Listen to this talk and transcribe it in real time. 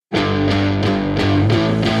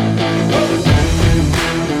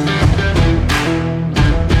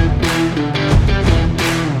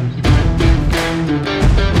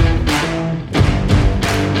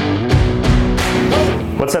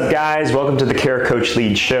guys, welcome to the Care Coach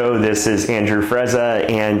Lead Show. This is Andrew Frezza,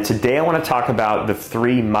 and today I want to talk about the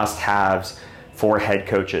 3 must-haves for head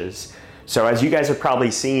coaches. So as you guys have probably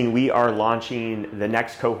seen, we are launching the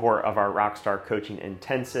next cohort of our Rockstar Coaching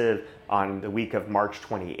Intensive on the week of March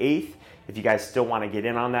 28th. If you guys still want to get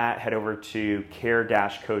in on that, head over to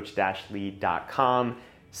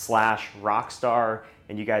care-coach-lead.com/rockstar,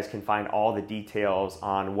 and you guys can find all the details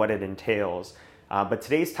on what it entails. But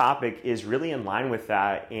today's topic is really in line with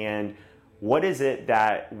that, and what is it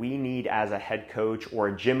that we need as a head coach or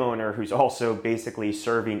a gym owner who's also basically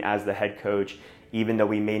serving as the head coach, even though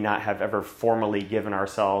we may not have ever formally given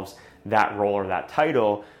ourselves that role or that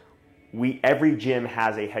title. Every gym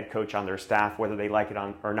has a head coach on their staff, whether they like it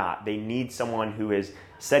or not. They need someone who is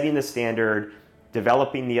setting the standard,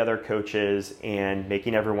 developing the other coaches, and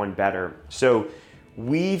making everyone better. So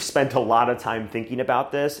we've spent a lot of time thinking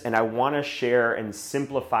about this, and I want to share and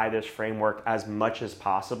simplify this framework as much as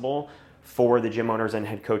possible for the gym owners and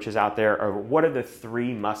head coaches out there. Or what are the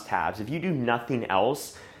 3 must-haves? If you do nothing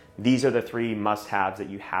else, these are the 3 must-haves that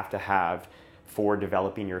you have to have for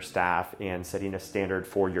developing your staff and setting a standard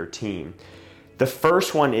for your team. The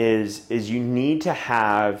first one is you need to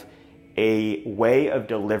have a way of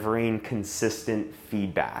delivering consistent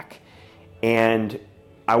feedback. And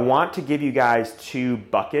I want to give you guys 2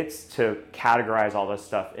 buckets to categorize all this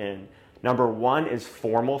stuff in. Number 1 is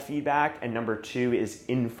formal feedback, and number 2 is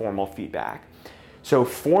informal feedback. So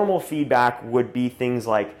formal feedback would be things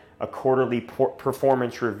like a quarterly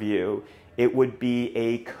performance review. It would be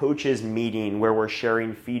a coaches meeting where we're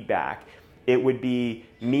sharing feedback. It would be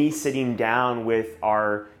me sitting down with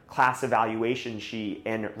our class evaluation sheet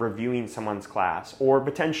and reviewing someone's class. Or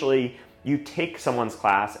potentially you take someone's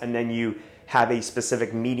class and then you have a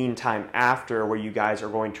specific meeting time after where you guys are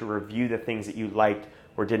going to review the things that you liked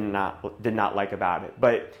or did not like about it.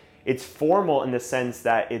 But it's formal in the sense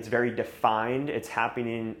that it's very defined. It's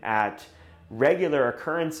happening at regular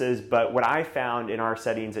occurrences, but what I found in our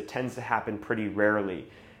settings, it tends to happen pretty rarely.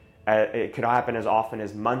 It could happen as often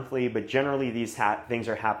as monthly, but generally these things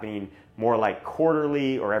are happening more like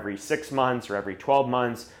quarterly or every 6 months or every 12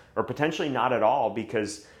 months, or potentially not at all,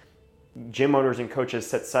 because gym owners and coaches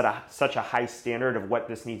set such a high standard of what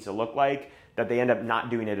this needs to look like that they end up not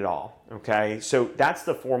doing it at all, okay? So that's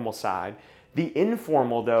the formal side. The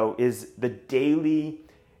informal, though, is the daily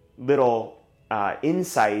little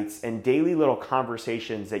insights and daily little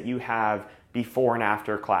conversations that you have before and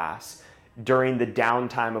after class, during the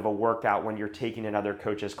downtime of a workout when you're taking another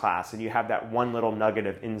coach's class, and you have that one little nugget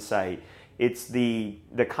of insight. It's the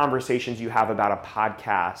conversations you have about a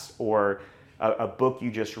podcast or a book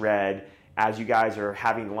you just read as you guys are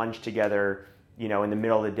having lunch together, in the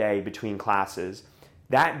middle of the day between classes.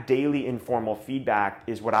 That daily informal feedback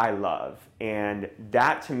is what I love. And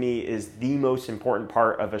that to me is the most important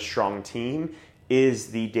part of a strong team,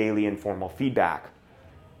 is the daily informal feedback.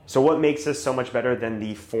 So what makes this so much better than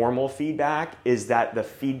the formal feedback is that the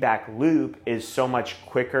feedback loop is so much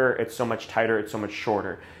quicker, it's so much tighter, it's so much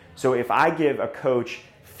shorter. So if I give a coach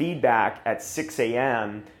feedback at 6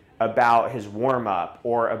 a.m. about his warm-up,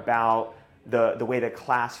 or about the way the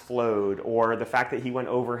class flowed, or the fact that he went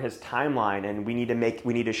over his timeline and we need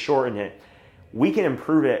to shorten it, we can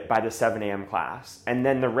improve it by the 7 a.m. class. And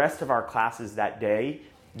then the rest of our classes that day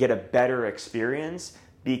get a better experience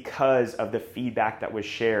because of the feedback that was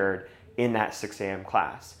shared in that 6 a.m.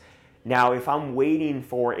 class. Now, if I'm waiting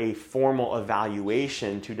for a formal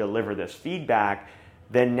evaluation to deliver this feedback,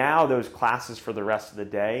 then now those classes for the rest of the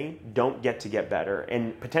day don't get better.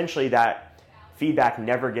 And potentially that feedback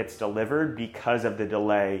never gets delivered because of the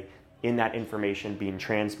delay in that information being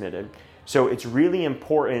transmitted. So it's really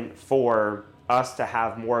important for us to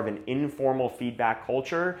have more of an informal feedback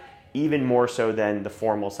culture, even more so than the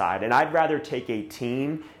formal side. And I'd rather take a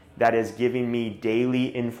team that is giving me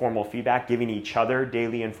daily informal feedback, giving each other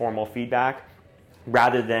daily informal feedback,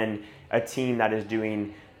 rather than a team that is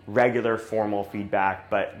doing regular formal feedback,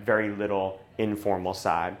 but very little informal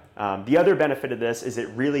side. The other benefit of this is it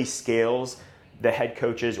really scales the head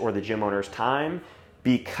coaches or the gym owner's time,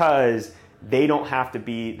 because they don't have to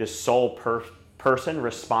be the sole person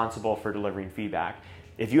responsible for delivering feedback.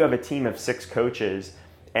 If you have a team of 6 coaches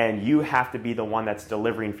and you have to be the one that's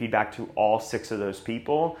delivering feedback to all 6 of those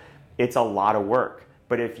people, it's a lot of work.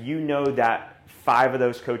 But if you know that 5 of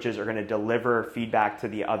those coaches are going to deliver feedback to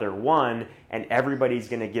the other 1 and everybody's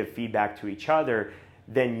going to give feedback to each other,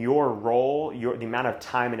 then your role, the amount of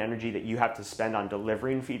time and energy that you have to spend on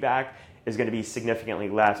delivering feedback is going to be significantly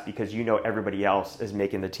less, because you know everybody else is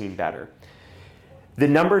making the team better. The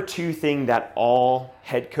number 2 thing that all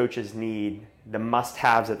head coaches need, the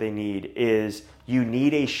must-haves that they need, is you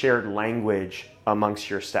need a shared language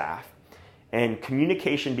amongst your staff. And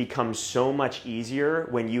communication becomes so much easier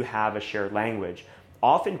when you have a shared language.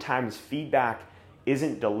 Oftentimes, feedback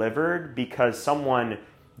isn't delivered because someone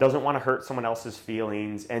doesn't want to hurt someone else's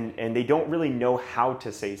feelings, and they don't really know how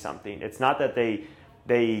to say something. It's not that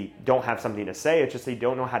they don't have something to say, it's just they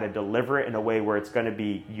don't know how to deliver it in a way where it's going to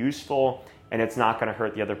be useful and it's not going to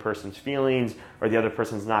hurt the other person's feelings, or the other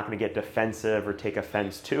person's not going to get defensive or take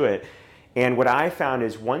offense to it. And what I found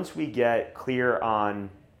is once we get clear on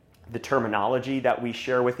the terminology that we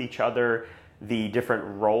share with each other, the different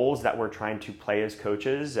roles that we're trying to play as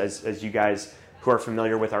coaches, as you guys who are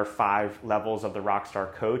familiar with our 5 levels of the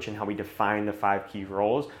Rockstar Coach and how we define the 5 key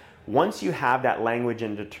roles, once you have that language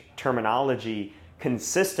and terminology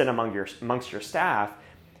consistent amongst your staff,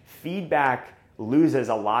 feedback loses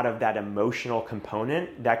a lot of that emotional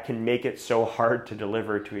component that can make it so hard to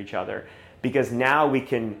deliver to each other, because now we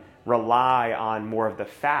can rely on more of the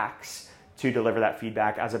facts to deliver that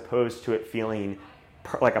feedback as opposed to it feeling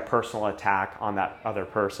like a personal attack on that other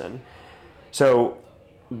person. So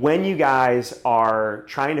when you guys are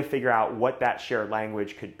trying to figure out what that shared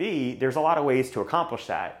language could be, there's a lot of ways to accomplish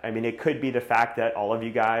that. I mean, it could be the fact that all of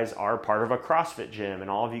you guys are part of a CrossFit gym and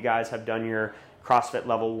all of you guys have done your CrossFit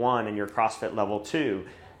level 1 and your CrossFit level 2.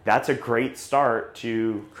 That's a great start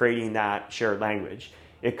to creating that shared language.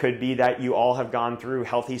 It could be that you all have gone through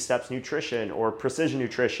Healthy Steps Nutrition or Precision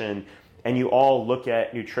Nutrition, and you all look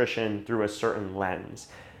at nutrition through a certain lens.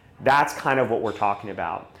 That's kind of what we're talking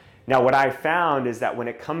about. Now, what I found is that when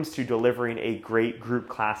it comes to delivering a great group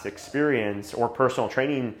class experience or personal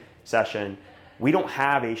training session, we don't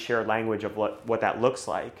have a shared language of what that looks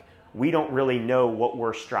like. We don't really know what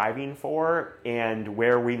we're striving for and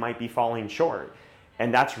where we might be falling short.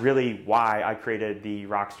 And that's really why I created the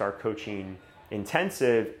Rockstar Coaching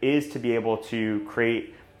Intensive, is to be able to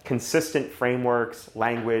create consistent frameworks,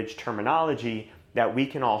 language, terminology that we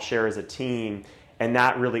can all share as a team. And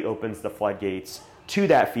that really opens the floodgates to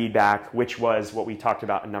that feedback, which was what we talked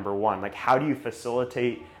about in number 1. Like, how do you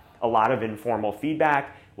facilitate a lot of informal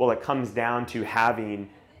feedback? Well, it comes down to having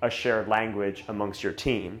a shared language amongst your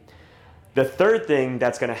team. The third thing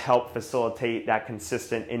that's going to help facilitate that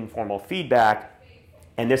consistent informal feedback,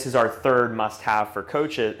 and this is our third must-have for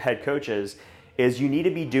coaches, head coaches, is you need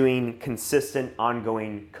to be doing consistent,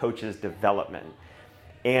 ongoing coaches development.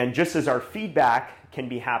 And just as our feedback can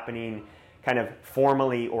be happening kind of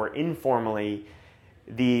formally or informally,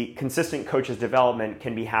 the consistent coaches development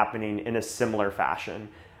can be happening in a similar fashion.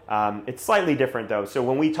 It's slightly different though. So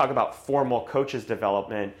when we talk about formal coaches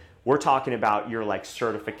development, we're talking about your like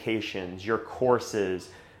certifications, your courses,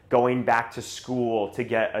 going back to school to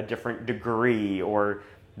get a different degree or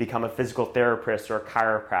become a physical therapist or a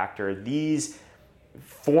chiropractor. These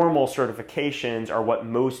formal certifications are what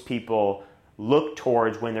most people look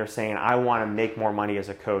towards when they're saying, I want to make more money as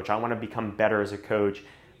a coach. I want to become better as a coach.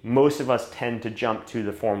 Most of us tend to jump to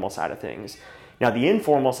the formal side of things. Now, the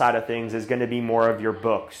informal side of things is going to be more of your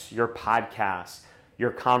books, your podcasts,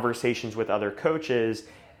 your conversations with other coaches,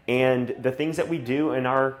 and the things that we do in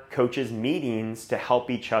our coaches' meetings to help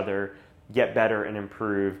each other get better and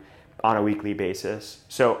improve on a weekly basis.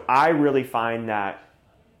 So I really find that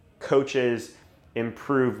coaches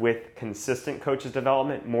improve with consistent coaches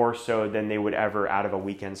development more so than they would ever out of a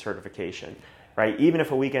weekend certification, right? Even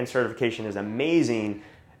if a weekend certification is amazing,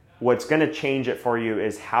 what's going to change it for you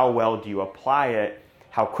is how well do you apply it,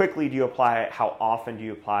 how quickly do you apply it, how often do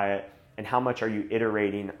you apply it, and how much are you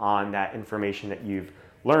iterating on that information that you've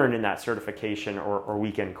learned in that certification or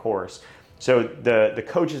weekend course. So the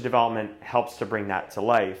coaches development helps to bring that to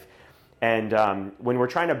life. And when we're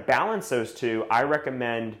trying to balance those two, I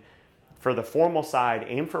recommend for the formal side,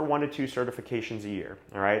 aim for 1 to 2 certifications a year.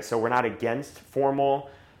 All right. So we're not against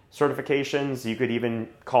formal certifications. You could even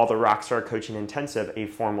call the Rockstar Coaching Intensive a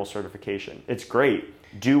formal certification. It's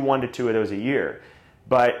great. Do 1 to 2 of those a year.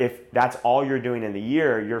 But if that's all you're doing in the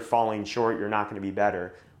year, you're falling short. You're not going to be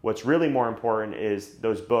better. What's really more important is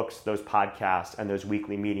those books, those podcasts, and those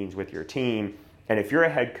weekly meetings with your team. And if you're a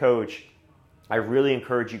head coach, I really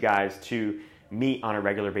encourage you guys to meet on a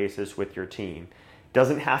regular basis with your team.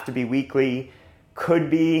 Doesn't have to be weekly, could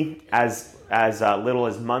be as little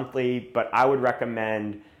as monthly, but I would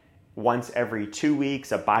recommend once every 2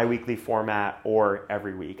 weeks, a bi-weekly format, or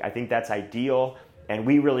every week. I think that's ideal, and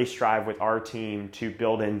we really strive with our team to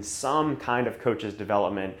build in some kind of coaches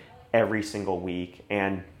development every single week,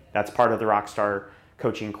 and that's part of the Rockstar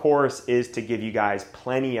Coaching course, is to give you guys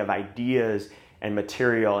plenty of ideas and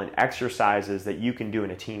material and exercises that you can do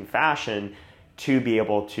in a team fashion to be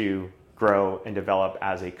able to grow and develop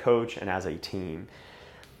as a coach and as a team.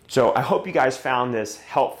 So I hope you guys found this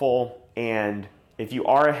helpful, and if you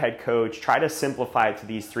are a head coach, try to simplify it to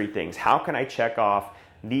these three things. How can I check off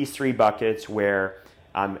these three buckets where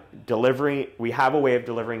we have a way of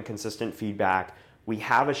delivering consistent feedback, we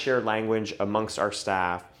have a shared language amongst our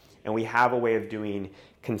staff, and we have a way of doing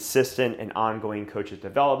consistent and ongoing coaches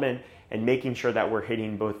development and making sure that we're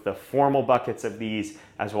hitting both the formal buckets of these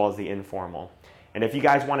as well as the informal. And if you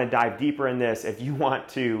guys want to dive deeper in this, if you want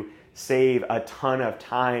to save a ton of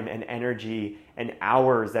time and energy and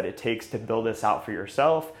hours that it takes to build this out for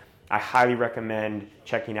yourself, I highly recommend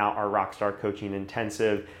checking out our Rockstar Coaching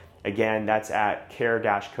Intensive. Again, that's at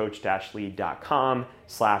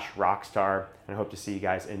care-coach-lead.com/rockstar. And I hope to see you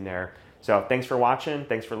guys in there. So thanks for watching.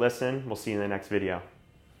 Thanks for listening. We'll see you in the next video.